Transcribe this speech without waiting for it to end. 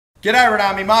G'day Red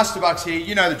Army, Masterbucks here.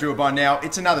 You know the drill by now.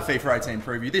 It's another FIFA 18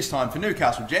 preview, this time for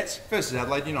Newcastle Jets versus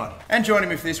Adelaide United. And joining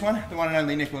me for this one, the one and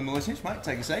only Nikola Mileusnic, mate.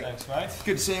 Take a seat. Thanks, mate.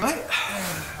 Good to see you, mate.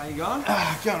 How you going?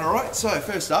 Going alright. So,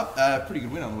 first up, pretty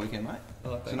good win on the weekend, mate.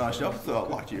 It's a nice job.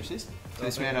 Thought I liked your assist. To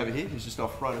this man over here who's just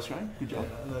off right of screen. Good job.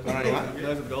 Well on you, mate.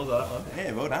 Those are the goals, aren't they?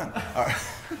 Yeah, well done.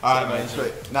 Alright, mate,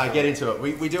 sweet. No, get into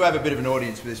it. We do have a bit of an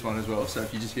audience for this one as well, so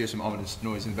if you just hear some ominous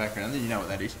noise in the background, then you know what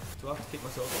that is. Do I have to kick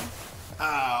myself off?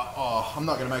 I'm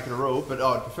not going to make it a rule, but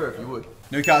I'd prefer if you would.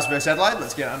 Newcastle versus Adelaide,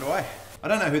 let's get underway. I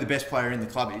don't know who the best player in the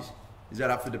club is. Is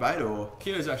that up for debate or?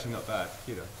 Kiddo's actually not bad.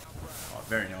 Kiddo. Oh,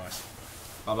 very nice.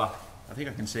 Baba. I think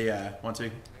I can see 1,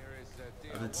 2.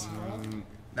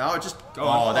 No, just.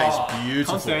 Oh, that is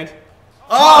beautiful. Constant.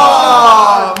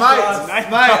 Oh, mate,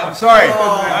 I'm sorry. You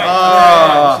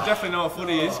should definitely know what foot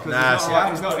he is because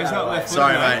he's not left footed.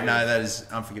 Sorry, mate. No, that is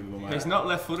unforgivable, mate. He's not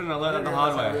left footed, and I learned that the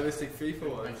hard way. Realistic FIFA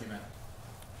one. Thank you, man.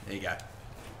 There you go.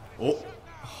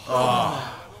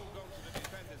 Oh.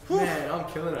 Man, I'm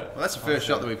killing it. Well, that's the first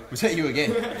shot that we. Was that you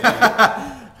again?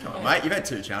 Come on, mate. You've had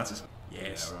 2 chances.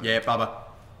 Yes. Yeah, Bubba.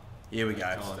 Here we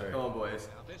go. Come on, boys.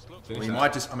 Well, you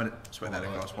might just. I'm going to sweat that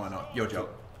across. Why not? Your job.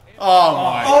 Oh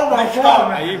my! Oh my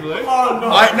God! Are you blue? Oh no!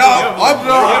 I'm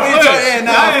blue. Yeah,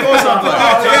 no, of course I'm blue.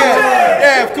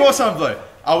 Yeah, of course I'm blue.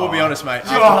 I will be honest, mate.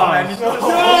 John!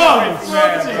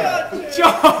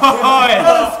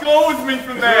 Score with me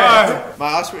from there! Mate,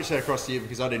 I switched that across to you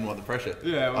because I didn't want the pressure.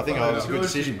 Yeah, I think it was a good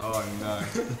decision. Oh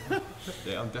no.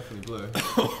 Yeah, I'm definitely blue.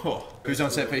 Who's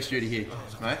on set piece duty here,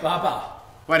 mate? Baba.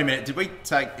 Wait a minute. Did we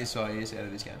take SIS out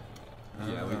of this game?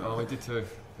 Yeah, we did too.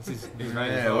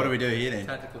 Yeah, what do we do here then?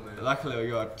 Tactical move. Luckily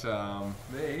we got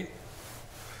Me?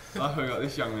 Luckily we got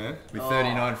this young man. With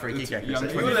 39 free kick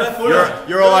accuracy.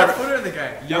 You're all over. Footer in the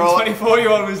game. Young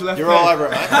 24-year-old with his left. You're all over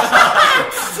it, mate.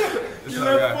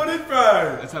 You're left footed,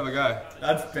 bro. Let's have a go.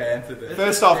 That's banter there.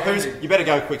 First off, you better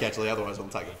go quick actually, otherwise I'll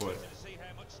take it for you.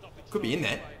 Could be in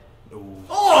there. Ooh.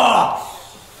 Oh!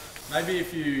 Maybe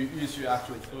if you use your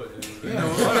actual foot.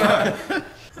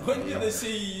 When did they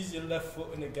see you use your left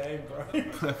foot in the game, bro?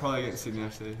 They're probably against Sydney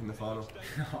FC in the final.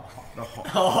 I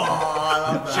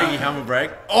love that. Cheeky humble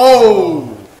break.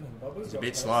 Oh! It's a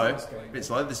bit slow.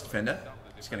 This defender.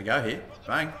 Just going to go here.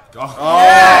 Bang.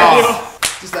 Oh!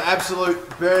 Just the absolute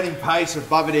burning pace of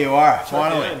Bubba Diawara.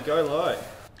 Finally. Go low.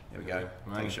 There we go.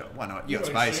 Take a shot. Why not? You got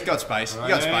space. You got space. You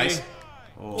got space.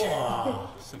 Oh.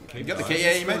 You got the key.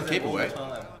 Yeah, you made the keeper work.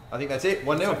 I think that's it.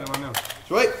 1-0.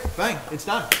 Sweet. Bang. It's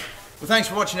done. Well, thanks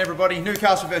for watching, everybody.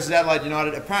 Newcastle versus Adelaide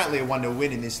United. Apparently a 1-0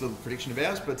 win in this little prediction of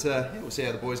ours, but yeah, we'll see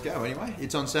how the boys go anyway.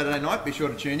 It's on Saturday night. Be sure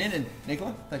to tune in. And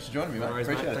Nicola, thanks for joining me, mate.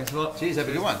 Appreciate it. Thanks a lot. Cheers. Have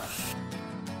a good one.